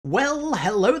Well,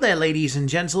 hello there ladies and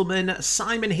gentlemen,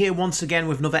 Simon here once again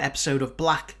with another episode of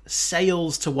Black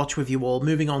Sails to watch with you all,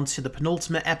 moving on to the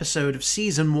penultimate episode of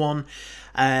Season 1,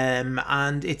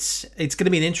 and it's going to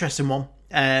be an interesting one.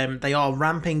 They are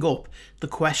ramping up the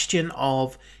question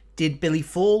of, did Billy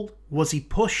fall? Was he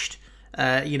pushed?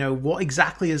 What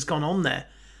exactly has gone on there?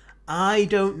 I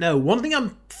don't know. One thing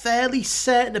I'm fairly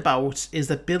certain about is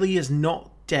that Billy is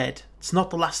not dead. It's not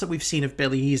the last that we've seen of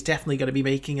Billy. He's definitely going to be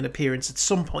making an appearance at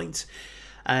some point.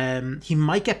 He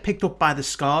might get picked up by the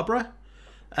Scarborough,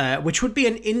 which would be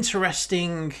an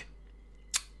interesting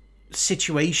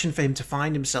situation for him to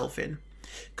find himself in.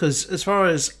 Because as far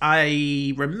as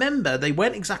I remember, they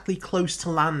weren't exactly close to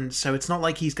land, so it's not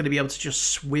like he's going to be able to just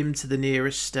swim to the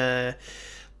nearest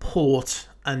port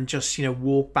and just,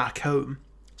 walk back home.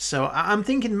 So I'm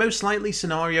thinking most likely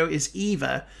scenario is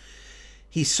either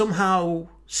he's somehow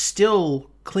still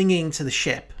clinging to the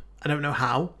ship, I don't know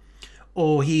how,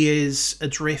 or he is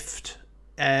adrift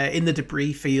in the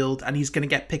debris field and he's going to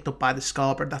get picked up by the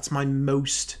Scarborough. That's my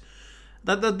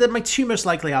they're my two most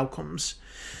likely outcomes.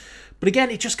 But again,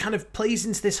 it just kind of plays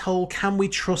into this whole, can we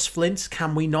trust Flint?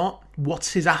 Can we not?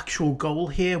 What's his actual goal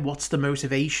here? What's the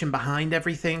motivation behind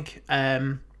everything?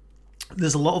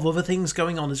 There's a lot of other things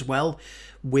going on as well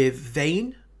with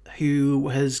Vane, who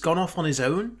has gone off on his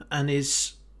own and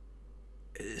is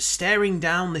staring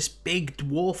down this big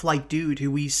dwarf-like dude who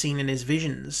we've seen in his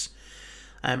visions.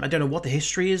 I don't know what the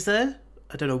history is there.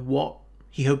 I don't know what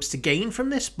he hopes to gain from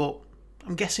this, but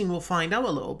I'm guessing we'll find out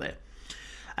a little bit.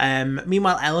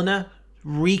 Meanwhile, Eleanor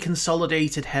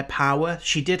reconsolidated her power.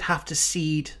 She did have to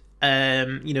cede,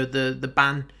 the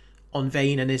ban on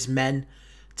Vane and his men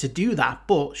to do that,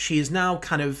 but she is now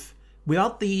kind of,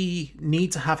 without the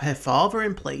need to have her father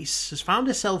in place, has found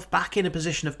herself back in a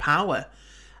position of power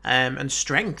and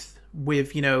strength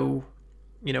with,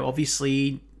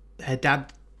 obviously her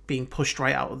dad being pushed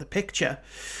right out of the picture.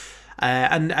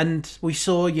 And we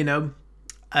saw, the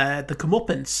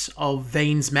comeuppance of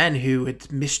Vane's men who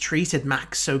had mistreated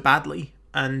Max so badly.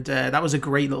 And that was a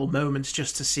great little moment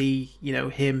just to see,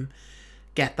 him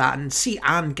get that and see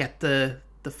Anne get the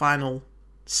final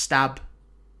stab,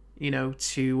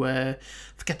 to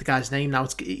forget the guy's name now.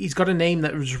 He's got a name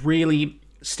that was really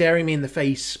staring me in the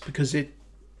face because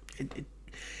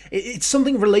it's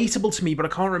something relatable to me, but I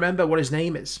can't remember what his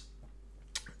name is.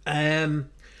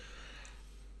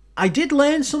 I did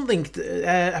learn something.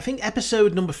 I think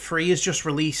episode number 3 is just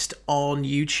released on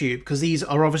YouTube because these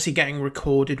are obviously getting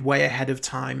recorded way ahead of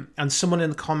time. And someone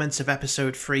in the comments of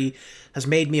episode 3 has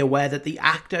made me aware that the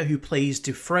actor who plays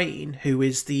Dufresne, who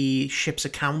is the ship's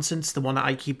accountant, the one that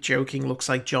I keep joking looks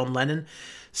like John Lennon,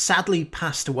 sadly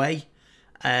passed away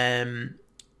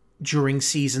during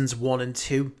seasons 1 and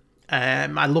 2.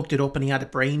 I looked it up and he had a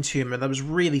brain tumor. That was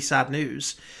really sad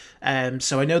news.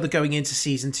 So I know that going into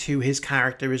season 2, his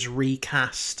character is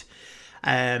recast.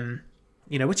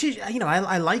 Which is,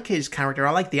 I like his character.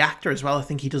 I like the actor as well. I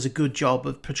think he does a good job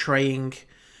of portraying,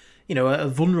 a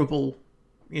vulnerable,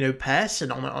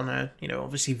 person on a,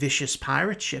 obviously vicious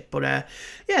pirate ship. But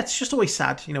it's just always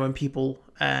sad, when people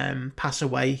pass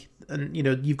away, and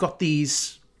you've got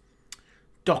these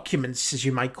documents, as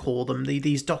you might call them,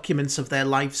 these documents of their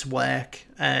life's work,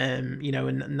 and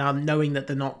now knowing that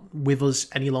they're not with us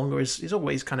any longer is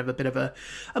always kind of a bit of a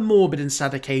morbid and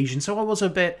sad occasion. So I was a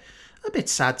bit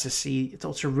sad to see,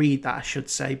 or to read that, I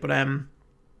should say. But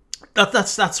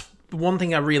that's one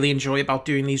thing I really enjoy about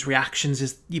doing these reactions,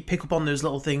 is you pick up on those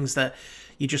little things that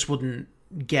you just wouldn't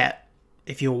get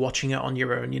if you were watching it on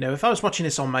your own. If I was watching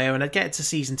this on my own, I'd get it to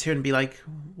season 2 and be like,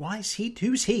 who's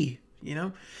he?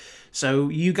 So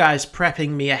you guys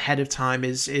prepping me ahead of time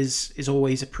is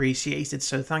always appreciated,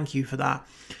 so thank you for that.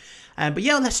 But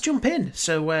yeah, let's jump in.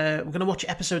 So we're going to watch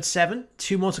episode 7,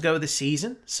 2 more to go this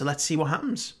season, so let's see what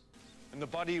happens. And the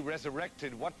body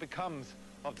resurrected, what becomes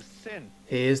of the sin?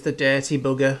 Here's the dirty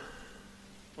bugger.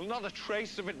 Will not a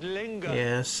trace of it linger?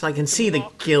 Yes, I can see the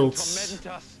guilt.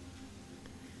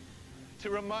 To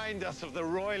remind us of the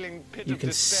roiling pit you of can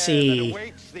despair see that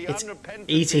awaits the it's unrepentant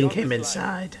eating beyond him this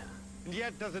inside. life. And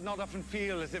yet does it not often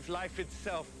feel as if life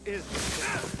itself is the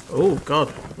sin? Oh god,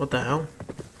 what the hell?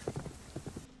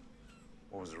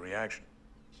 What was the reaction?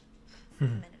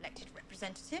 Men elected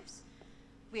representatives.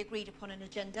 We agreed upon an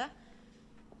agenda.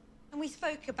 And we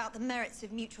spoke about the merits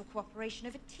of mutual cooperation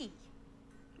over tea.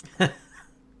 So it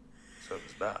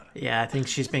was bad. Yeah, I think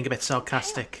she's being a bit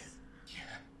sarcastic.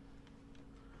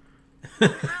 Hour,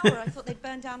 I thought they'd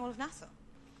burn down all of Nassau.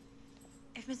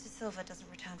 If Mr. Silver doesn't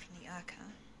return from the Urca,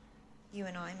 you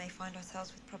and I may find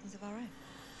ourselves with problems of our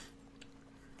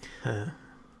own.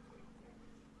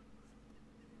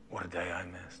 What a day I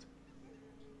missed.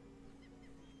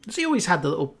 Has he always had the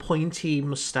little pointy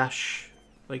moustache?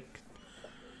 Like,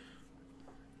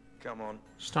 Come on.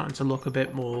 starting to look a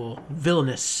bit more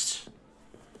villainous.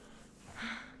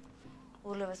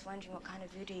 All of us wondering what kind of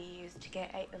voodoo you used to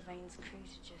get Ep7's crew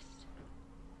to just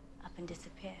up and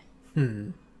disappear.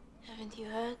 Haven't you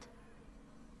heard?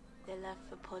 They left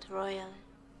for Port Royal.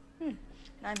 And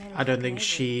I'm heading I to don't think Canadian.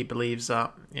 she believes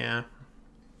that. Yeah.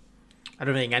 I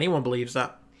don't think anyone believes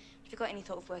that. If you got any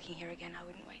thought of working here again, I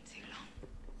wouldn't wait too long.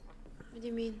 What do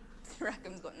you mean?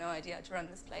 Rackham's got no idea how to run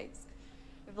this place.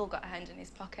 We've all got a hand in his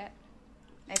pocket.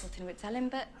 Ableton would tell him,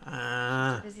 but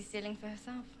Ah. busy stealing for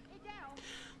herself.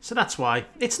 So that's why.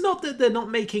 It's not that they're not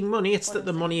making money, it's that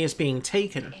the money is being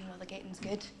taken. In while the gating's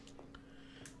good.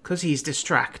 Because he's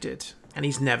distracted. And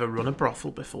he's never run a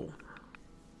brothel before.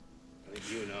 I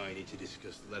think you and I need to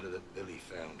discuss the letter that Billy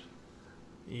found.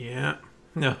 Yeah.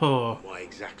 No. Why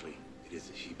exactly it is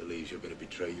that she believes you're going to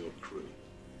betray your crew.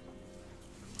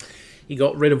 He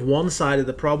got rid of one side of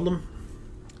the problem.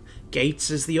 Gates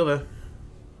is the other.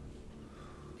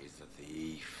 He's a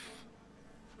thief.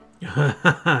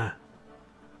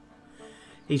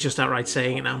 He's just outright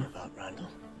saying it now. About Randall.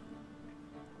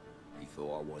 He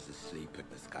thought I was asleep at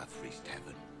the Scuthrie's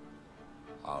tavern.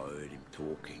 I heard him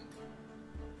talking.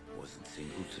 Wasn't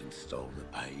Singleton stole the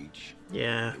page.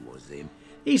 Yeah. It was him.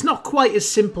 He's not quite as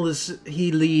simple as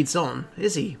he leads on,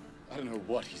 is he? I don't know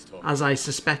what he's talking As I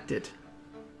suspected.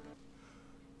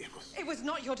 It was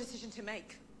not your decision to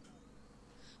make.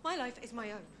 My life is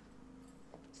my own.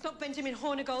 It's not Benjamin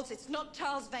Hornigold's, it's not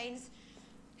Charles Vane's,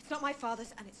 it's not my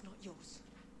father's, and it's not yours.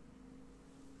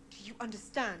 Do you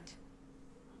understand?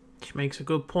 She makes a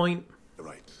good point. You're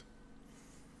right.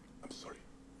 I'm sorry.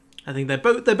 I think they're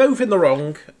both in the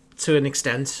wrong to an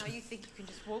extent. Now you think you can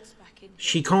just waltz back in?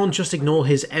 She can't just ignore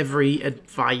his every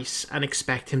advice and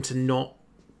expect him to not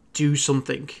do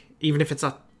something, even if it's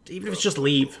just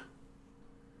leave.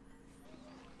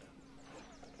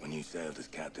 When you sailed as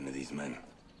captain of these men,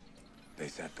 they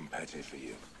sat Compache for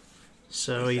you.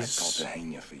 So They he's sat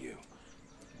Cartagena for you.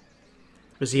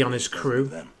 was he on his crew?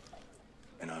 Them,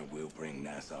 and I will bring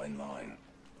Nassau in line.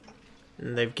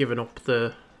 And they've given up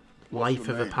the life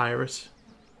of a pirate.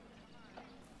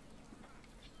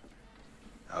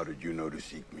 How did you know to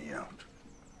seek me out?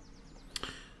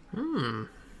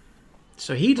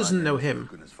 So he doesn't know him.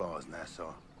 As far as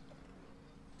Nassau.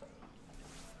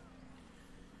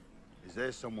 Is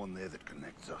there someone there that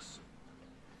connects us?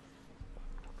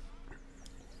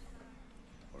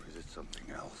 Or is it something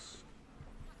else?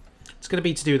 It's going to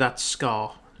be to do that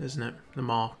scar, isn't it? The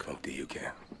mark. Oh, do you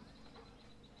care?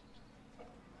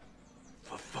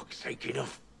 For fuck's sake,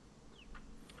 enough.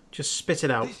 Just spit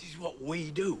it out. This is what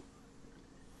we do.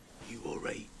 You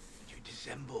orate, you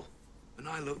dissemble, and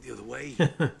I look the other way.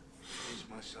 Convince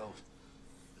myself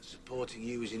that supporting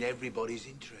you is in everybody's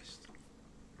interest.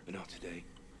 But not today.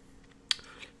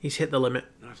 He's hit the limit.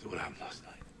 Not after what happened last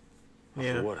night.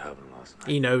 Yeah. After what happened last night.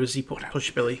 He knows he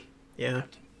pushed Billy. Yeah.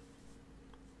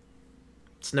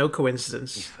 It's no He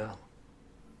coincidence. fell.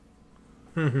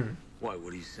 Why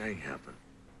would he say happen?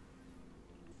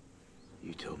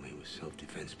 You told me it was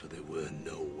self-defense, but there were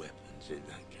no weapons in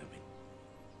that cabin.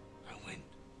 I went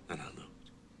and I looked.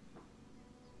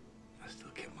 I still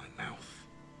kept my mouth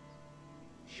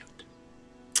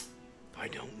shut. I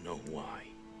don't know why,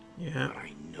 Yeah. but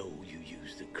I know you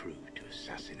used the crew to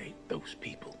assassinate those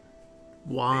people.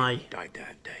 Why? They died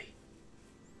that day.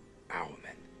 Our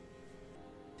men.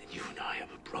 Then you and I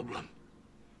have a problem.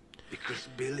 Because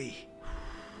Billy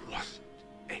wasn't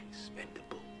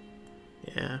expendable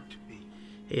Yeah. to me.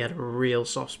 He had a real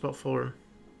soft spot for him.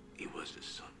 He was a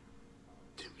son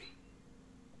to me.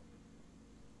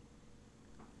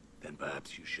 Then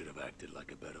perhaps you should have acted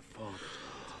like a better father.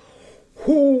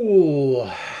 Ooh. What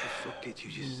the fuck did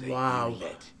you just say? Wow. You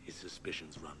let his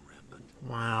suspicions run rampant.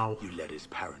 Wow. You let his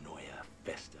paranoia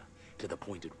fester to the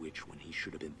point at which when he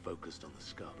should have been focused on the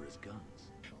Scarborough's guns.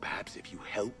 Perhaps if you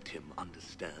helped him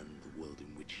understand the world in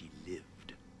which he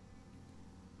lived,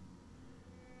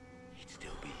 he'd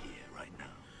still be here right now.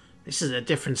 This is a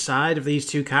different side of these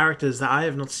two characters that I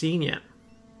have not seen yet.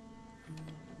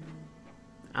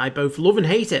 I both love and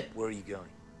hate it. Where are you going?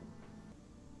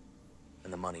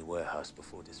 And the money warehouse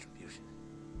before distribution.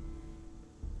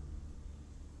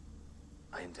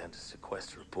 I intend to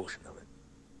sequester a portion of it.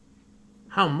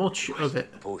 How much of it?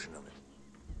 A portion of it.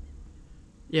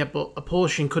 Yeah, but a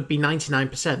portion could be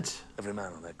 99%. Every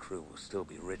man on that crew will still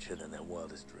be richer than their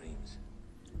wildest dreams.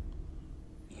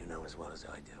 You know as well as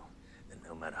I do that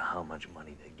no matter how much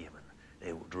money they're given,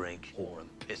 they will drink, whore,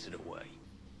 and piss it away.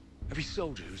 Every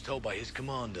soldier who's told by his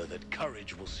commander that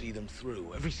courage will see them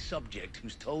through. Every subject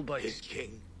who's told by his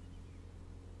king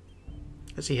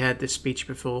Has he heard this speech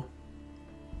before?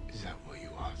 Is that what you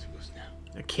are to us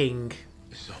now? A king.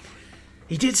 The sovereign.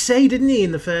 He did say, didn't he,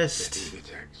 in the first... The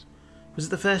attacks. Was it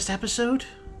the first episode?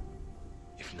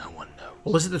 If no one knows,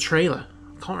 Or was it the trailer?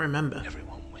 I can't remember.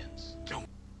 everyone wins. Don't.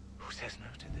 Who says no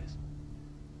to this?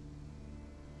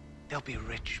 They'll be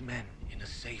rich men in a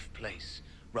safe place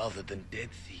rather than dead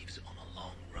thieves on a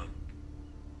long road.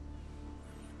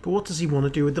 But what does he want to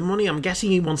do with the money? I'm guessing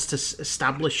he wants to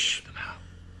establish... Them out.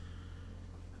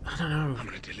 I don't know. I'm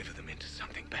going to deliver them into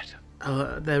something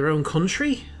better. Their own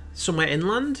country? Somewhere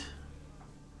inland?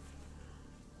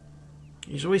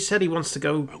 He's always said he wants to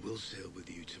go I will sail with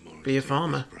you tomorrow. be a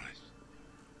farmer.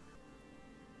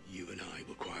 You and I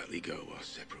will quietly go our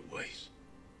separate ways.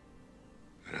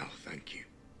 And I'll thank you.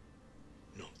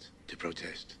 Not to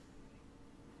protest.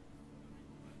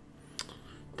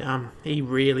 Damn, he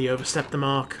really overstepped the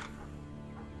mark.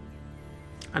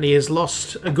 And he has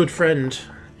lost a good friend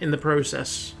in the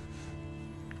process.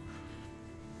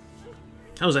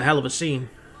 That was a hell of a scene.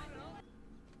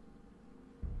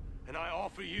 And I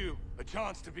offer you a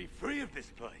chance to be free of this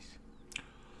place.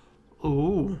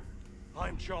 Ooh.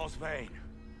 I'm Charles Vane.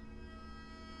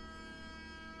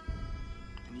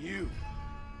 And you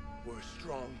were a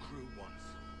strong crew once.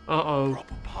 Uh-oh.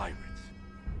 Proper pirates.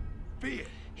 Be it.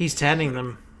 He's turning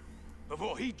them.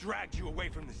 Before he dragged you away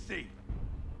from the sea.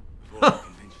 Before he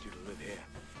convinced you to live here.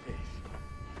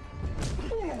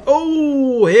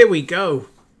 Oh, here we go.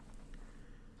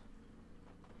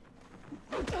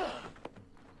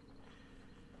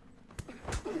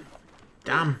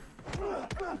 Damn.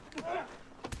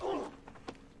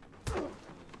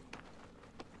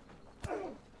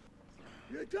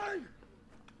 You're done.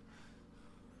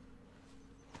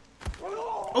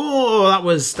 Oh, that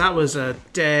was a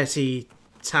dirty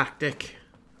tactic.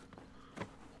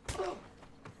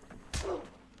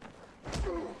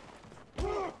 I'm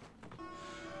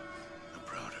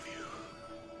proud of you.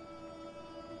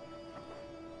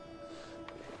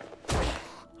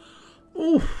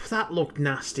 Oh, that looked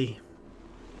nasty.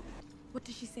 What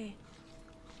did she say?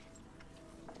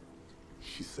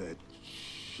 She said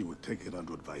she would take it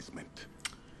under advisement.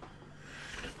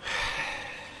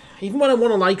 Even when I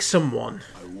want to like someone,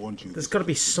 I want you there's got to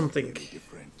be to something.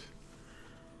 different.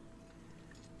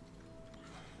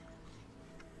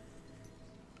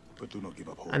 But do not give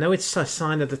up hope. I know it's a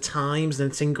sign of the times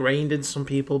and it's ingrained in some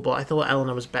people, but I thought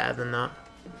Eleanor was better than that.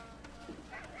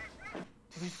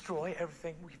 To destroy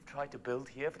everything we've tried to build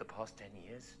here for the past 10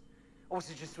 years? Or was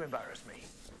it just to embarrass me?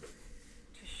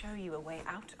 To show you a way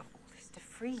out of all this, to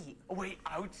free you. A way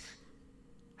out?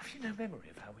 Have you no memory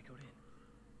of how we got in?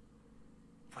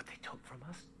 What they took from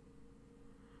us?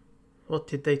 What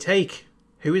did they take?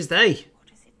 Who is they? What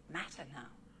does it matter now?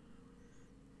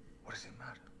 What does it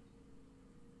matter?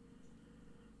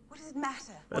 What does it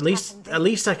matter? At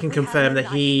least I can confirm that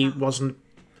he wasn't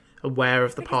aware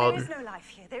of the pardon. There is no life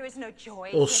here. There is no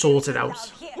joy. Or sorted out.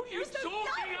 What are you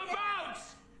talking about?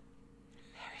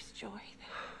 There is joy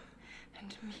there,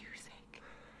 and music,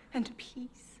 and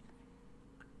peace.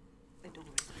 The door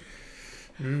is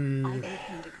open. I opened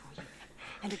it for you,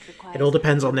 and it requires... It all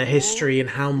depends on their history and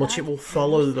how much it will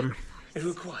follow them. It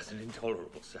requires an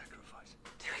intolerable sacrifice.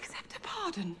 To accept a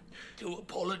pardon. To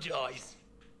apologize.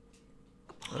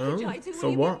 Oh, Apologizing? for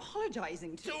Will you what? be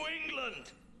apologizing to? To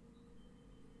England!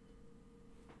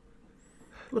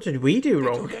 What did we do They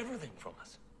wrong? took everything from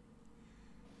us.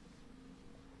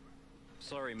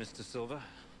 Sorry, Mr. Silver.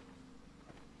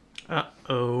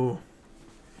 Uh-oh.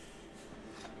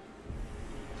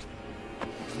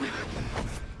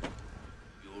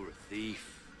 You're a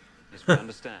thief. Yes, we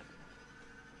understand.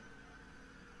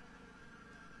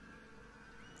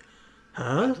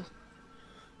 Huh?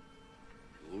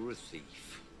 You're a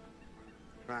thief.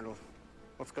 Randall,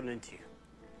 what's gotten into you?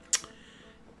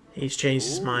 He's changed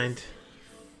his mind.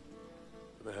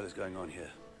 What the hell is going on here?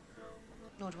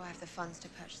 Nor do I have the funds to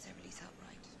purchase their release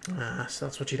outright. Ah, so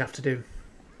that's what you'd have to do.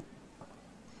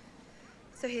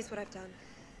 So here's what I've done.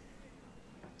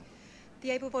 The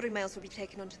able-bodied males will be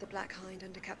taken onto the Black Hind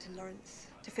under Captain Lawrence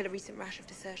to fill a recent rash of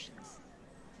desertions.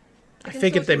 I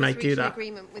figured they The consortium might has do reached an that.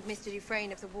 agreement with Mr.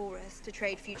 Dufresne of the Walrus to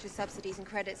trade future subsidies and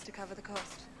credits to cover the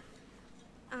cost.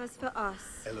 As for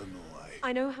us, Eleanor,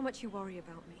 I know how much you worry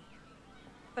about me,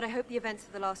 but I hope the events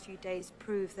of the last few days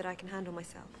prove that I can handle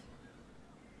myself.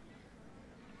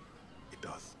 it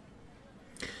does.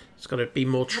 It's got to be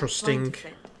more What's trusting. wrong to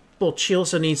say? But she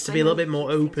also needs to be a little bit more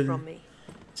Things from open me,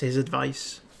 to his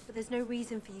advice. but there's no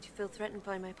reason for you to feel threatened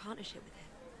by my partnership with him.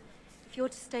 If you're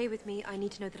to stay with me, I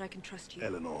need to know that I can trust you.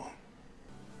 Eleanor,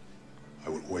 I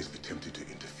will always be tempted to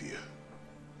interfere.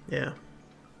 Yeah.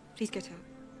 Please get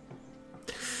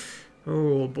out.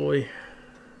 Oh boy.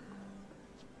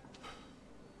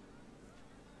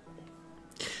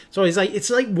 So it's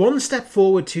like one step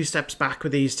forward, two steps back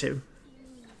with these two.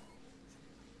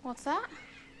 What's that?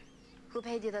 Who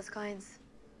paid you those coins?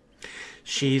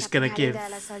 She's gonna give.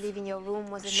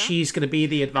 She's gonna be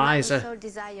the advisor. His sole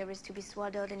desire is to be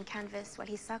swaddled in canvas while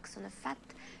he sucks on a fat,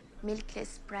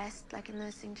 milkless breast like a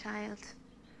nursing child.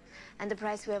 And the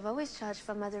price we have always charged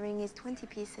for mothering is 20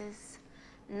 pieces,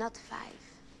 not 5.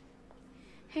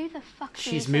 Who the fuck do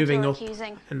She's you think moving you're up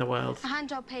accusing? in the world. A hand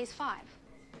job pays 5.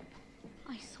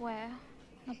 I swear,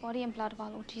 the body and blood of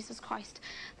our Lord Jesus Christ,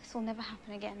 this will never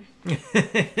happen again.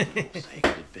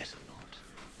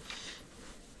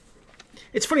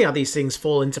 It's funny how these things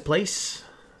fall into place,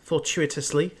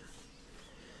 fortuitously.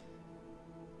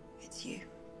 It's you.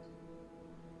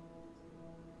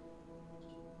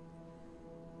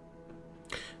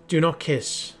 Do not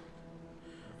kiss.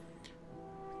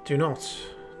 Do not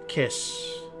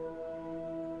kiss.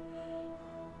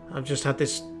 I've just had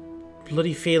this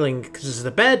bloody feeling because it's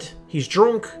the bed, he's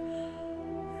drunk,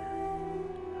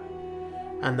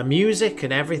 and the music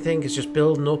and everything is just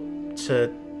building up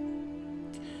to...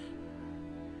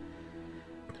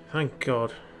 Thank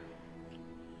God.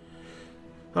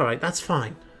 Alright, that's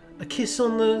fine. A kiss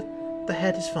on the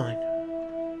head is fine.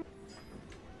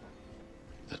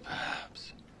 But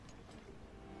perhaps,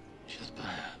 just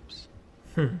perhaps,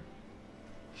 Hmm.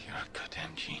 you're a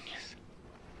goddamn genius.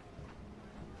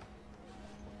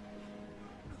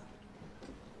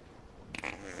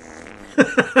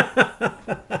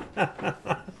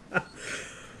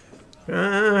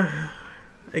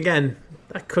 Again,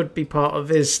 that could be part of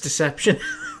his deception.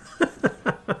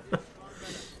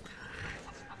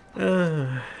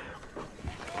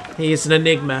 He is an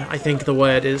enigma, I think the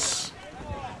word is.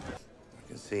 I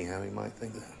can see how he might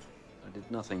think that. I did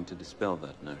nothing to dispel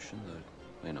that notion, though it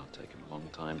may not take him a long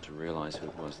time to realize who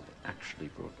it was that actually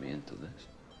brought me into this.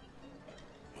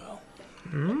 Well,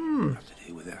 we'll have to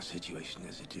deal with our situation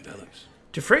as it develops.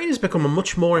 Dufresne has become a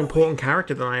much more important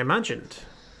character than I imagined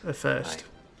at first.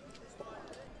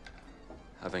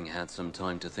 Having had some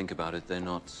time to think about it, they're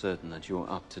not certain that you're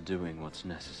up to doing what's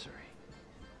necessary.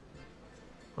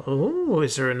 Oh,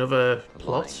 is there another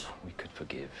plot? Lying, we could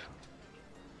forgive.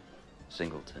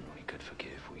 Singleton, we could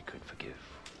forgive. We could forgive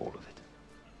all of it.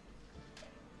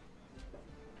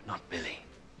 Not Billy.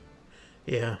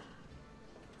 Yeah.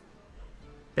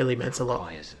 Billy meant a lot.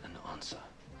 Requires an answer.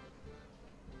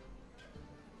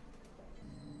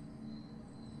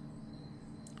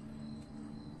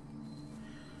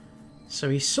 So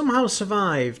he somehow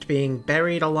survived being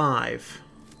buried alive.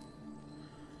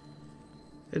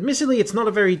 Admittedly, it's not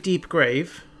a very deep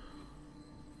grave.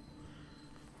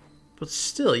 But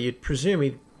still, you'd presume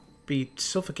he'd be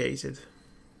suffocated.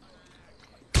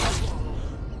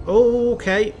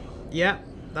 Okay. Yeah,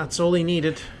 that's all he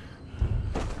needed.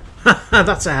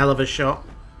 That's a hell of a shot.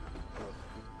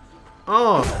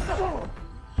 Oh.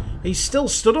 He's still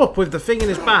stood up with the thing in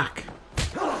his back.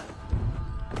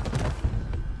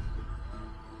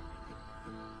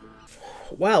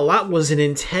 Well, that was an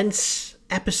intense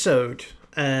episode.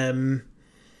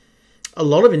 A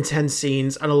lot of intense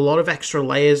scenes and a lot of extra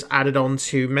layers added on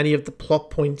to many of the plot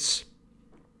points.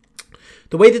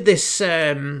 The way that this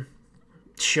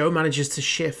show manages to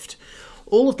shift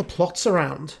all of the plots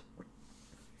around,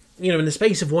 you know, in the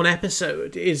space of one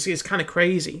episode is kind of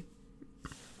crazy.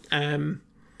 And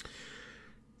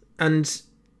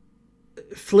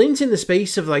Flint, in the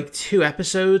space of like 2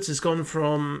 episodes, has gone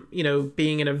from, you know,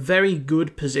 being in a very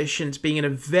good position to being in a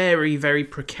very, very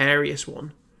precarious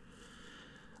one.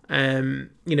 You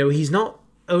know, he's not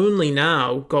only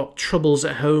now got troubles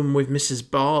at home with Mrs.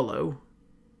 Barlow,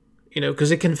 you know,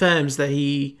 because it confirms that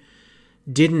he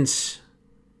didn't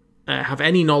have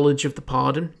any knowledge of the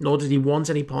pardon, nor did he want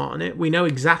any part in it. We know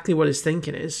exactly what his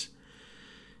thinking is.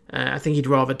 I think he'd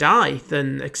rather die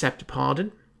than accept a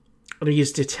pardon. And he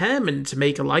is determined to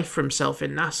make a life for himself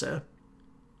in NASA.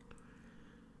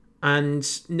 And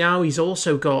now he's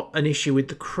also got an issue with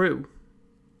the crew.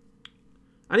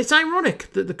 And it's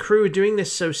ironic that the crew are doing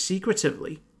this so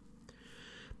secretively.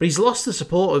 But he's lost the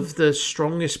support of the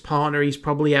strongest partner he's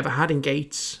probably ever had in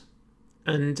Gates.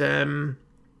 And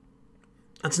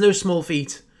that's no small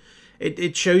feat.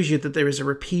 It shows you that there is a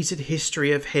repeated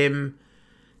history of him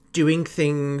doing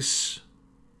things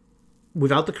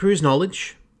without the crew's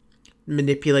knowledge,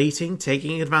 manipulating,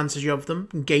 taking advantage of them,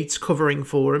 Gates covering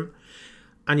for him.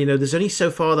 And, you know, there's only so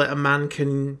far that a man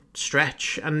can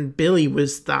stretch, and Billy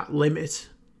was that limit.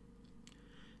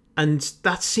 And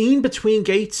that scene between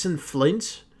Gates and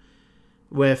Flint,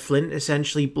 where Flint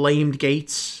essentially blamed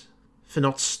Gates for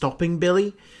not stopping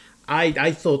Billy,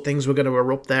 I thought things were going to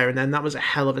erupt there, and then that was a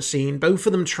hell of a scene. Both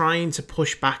of them trying to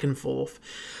push back and forth.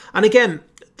 And again,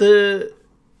 the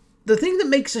the thing that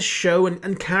makes a show,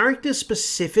 and characters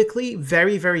specifically,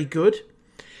 very, very good,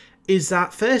 is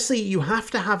that firstly, you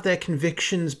have to have their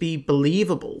convictions be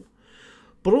believable,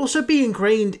 but also be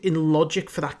ingrained in logic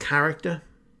for that character.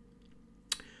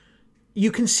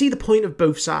 You can see the point of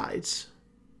both sides.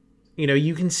 You know,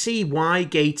 you can see why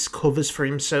Gates covers for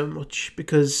him so much,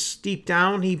 because deep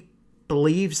down he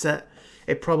believes that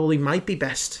it probably might be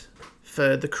best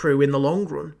for the crew in the long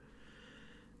run.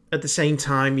 At the same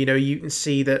time, you know, you can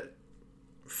see that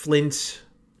Flint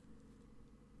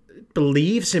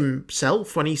believes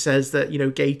himself when he says that, you know,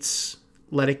 Gates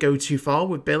let it go too far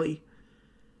with Billy.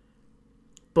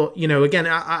 But, you know, again,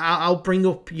 I'll bring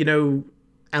up, you know,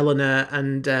 Eleanor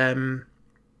and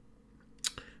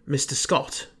Mr.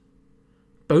 Scott.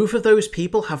 Both of those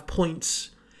people have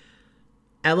points.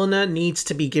 Eleanor needs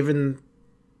to be given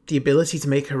the ability to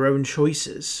make her own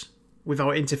choices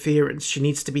without interference. She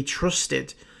needs to be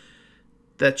trusted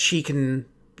that she can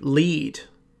lead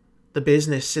the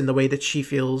business in the way that she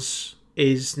feels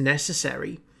is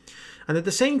necessary. And at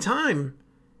the same time,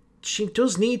 she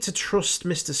does need to trust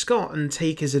Mr. Scott and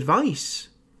take his advice,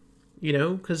 you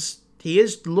know, because he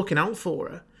is looking out for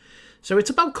her. So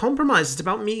it's about compromise. It's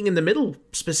about meeting in the middle,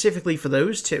 specifically for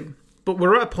those two. But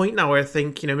we're at a point now where I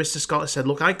think, you know, Mr. Scott has said,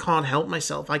 look, I can't help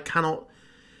myself. I cannot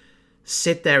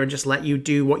sit there and just let you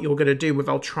do what you're going to do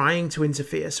without trying to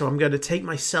interfere. So I'm going to take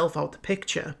myself out the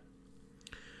picture.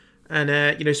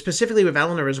 And, you know, specifically with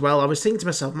Eleanor as well, I was thinking to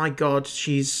myself, my God,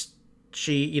 she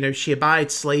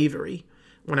abides slavery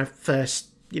when I first,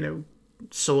 you know,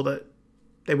 saw that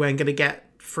they weren't going to get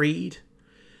freed.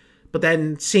 But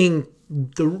then seeing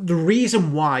the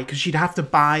reason why, because she'd have to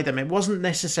buy them, it wasn't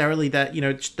necessarily that, you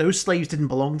know, those slaves didn't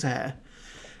belong to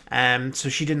her. So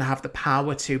she didn't have the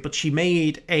power to, but she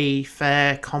made a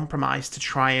fair compromise to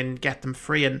try and get them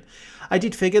free. And I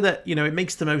did figure that, you know, it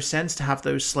makes the most sense to have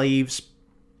those slaves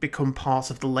become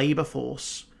part of the labor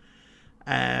force.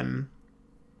 And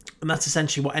that's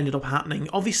essentially what ended up happening.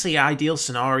 Obviously, ideal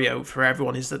scenario for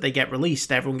everyone is that they get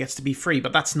released, everyone gets to be free,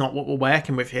 but that's not what we're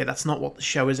working with here. That's not what the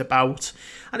show is about.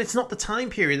 And it's not the time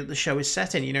period that the show is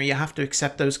set in. You know, you have to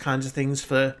accept those kinds of things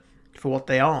for what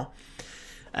they are.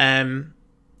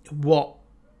 What,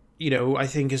 you know, I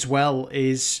think as well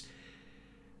is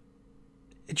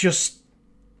just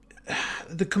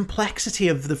the complexity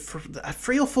of the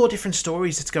 3 or 4 different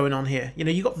stories that's going on here. You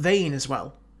know, you got Vane as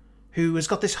well, who has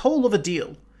got this whole other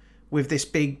deal with this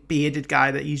big bearded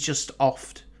guy that he's just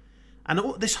offed. And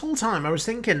this whole time I was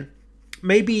thinking,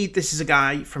 maybe this is a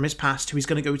guy from his past who he's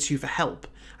going to go to for help.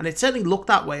 And it certainly looked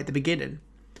that way at the beginning.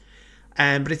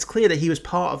 But it's clear that he was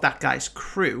part of that guy's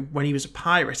crew when he was a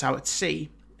pirate out at sea.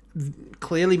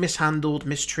 Clearly mishandled,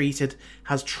 mistreated,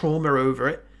 has trauma over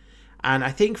it. And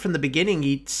I think from the beginning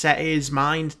he'd set his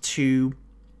mind to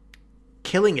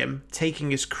killing him,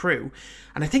 taking his crew.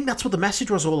 And I think that's what the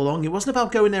message was all along. It wasn't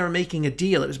about going there and making a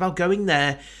deal. It was about going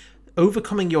there,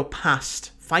 overcoming your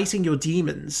past, fighting your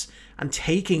demons, and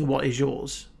taking what is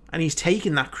yours. And he's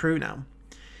taking that crew now.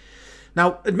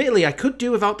 Now, admittedly, I could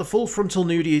do without the full frontal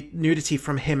nudity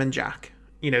from him and Jack,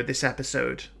 you know, this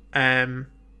episode.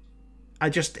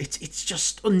 It's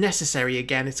just unnecessary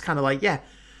again. It's kind of like, yeah,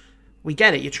 we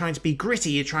get it. You're trying to be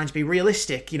gritty. You're trying to be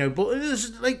realistic, you know, but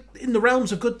it's like in the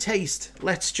realms of good taste.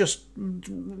 Let's just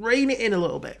rein it in a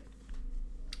little bit.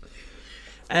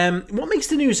 What makes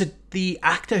the news that the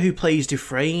actor who plays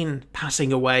Dufresne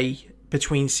passing away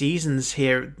between seasons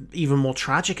here even more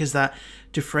tragic is that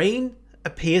Dufresne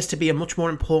appears to be a much more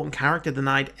important character than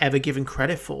I'd ever given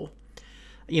credit for.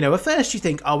 You know, at first you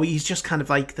think, oh, he's just kind of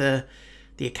like the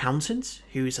accountant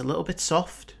who's a little bit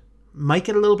soft. Might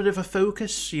get a little bit of a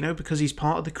focus, you know, because he's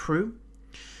part of the crew.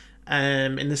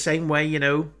 In the same way, you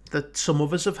know, that some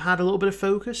others have had a little bit of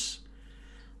focus.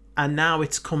 And now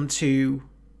it's come to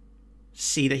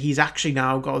see that he's actually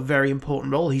now got a very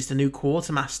important role. He's the new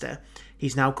quartermaster.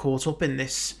 He's now caught up in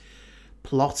this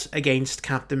plot against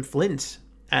Captain Flint.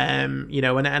 You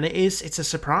know, and it's a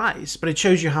surprise. But it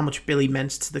shows you how much Billy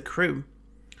meant to the crew.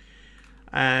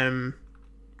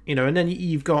 You know, and then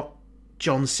you've got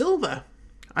John Silver.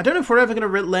 I don't know if we're ever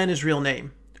going to learn his real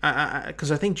name,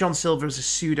 because I think John Silver is a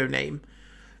pseudonym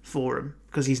for him,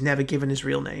 because he's never given his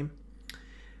real name.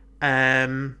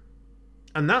 And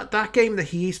that game that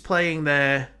he's playing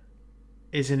there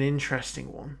is an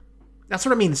interesting one. That's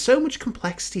what I mean. There's so much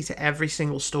complexity to every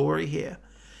single story here.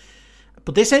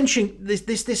 But this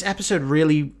episode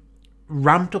really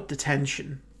ramped up the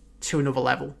tension to another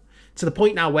level, to the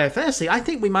point now where, firstly, I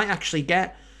think we might actually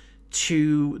get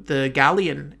to the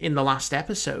galleon in the last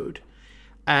episode.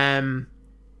 But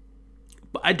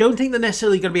I don't think they're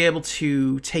necessarily going to be able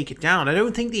to take it down. I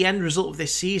don't think the end result of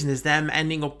this season is them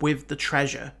ending up with the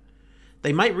treasure.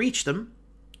 They might reach them,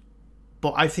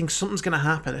 but I think something's going to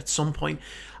happen at some point.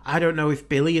 I don't know if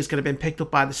Billy is going to have been picked up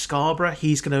by the Scarborough.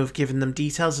 He's going to have given them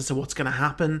details as to what's going to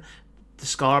happen. The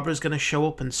Scarborough is going to show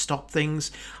up and stop things.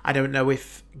 I don't know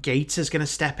if Gates is going to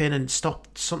step in and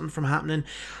stop something from happening.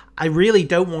 I really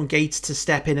don't want Gates to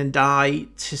step in and die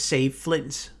to save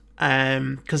Flint.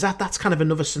 Because that's kind of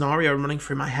another scenario running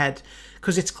through my head.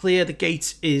 Because it's clear that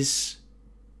Gates is,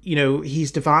 you know,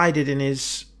 he's divided in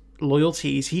his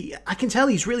loyalties. I can tell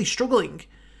he's really struggling.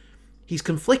 He's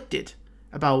conflicted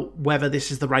about whether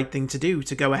this is the right thing to do,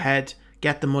 to go ahead,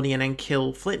 get the money, and then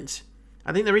kill Flint.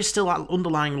 I think there is still that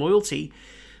underlying loyalty.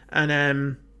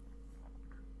 And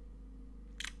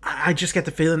I just get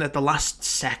the feeling at the last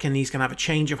second he's going to have a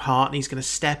change of heart and he's going to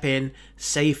step in,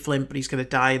 save Flint, but he's going to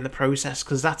die in the process.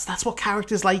 Because that's what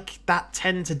characters like that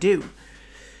tend to do.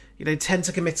 You know, they tend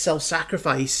to commit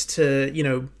self-sacrifice to, you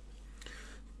know,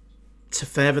 to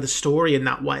further the story in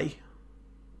that way.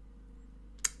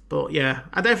 But yeah,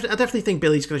 I definitely think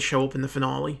Billy's going to show up in the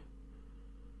finale.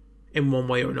 In one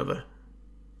way or another.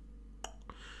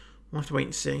 We'll have to wait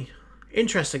and see.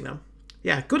 Interesting though.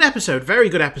 Yeah, good episode. Very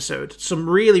good episode. Some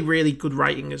really, really good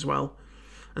writing as well.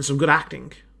 And some good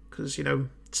acting. Because, you know,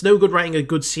 it's no good writing a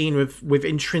good scene with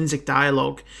intrinsic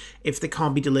dialogue if they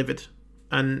can't be delivered.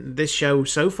 And this show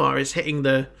so far is hitting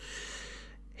the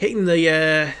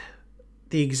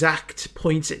exact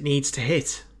points it needs to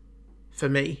hit for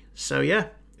me. So yeah,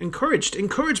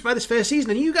 encouraged by this first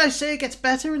season. And you guys say it gets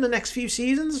better in the next few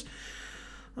seasons.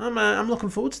 I'm looking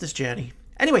forward to this journey.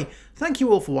 Anyway, thank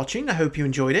you all for watching. I hope you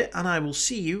enjoyed it, and I will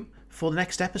see you for the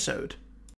next episode.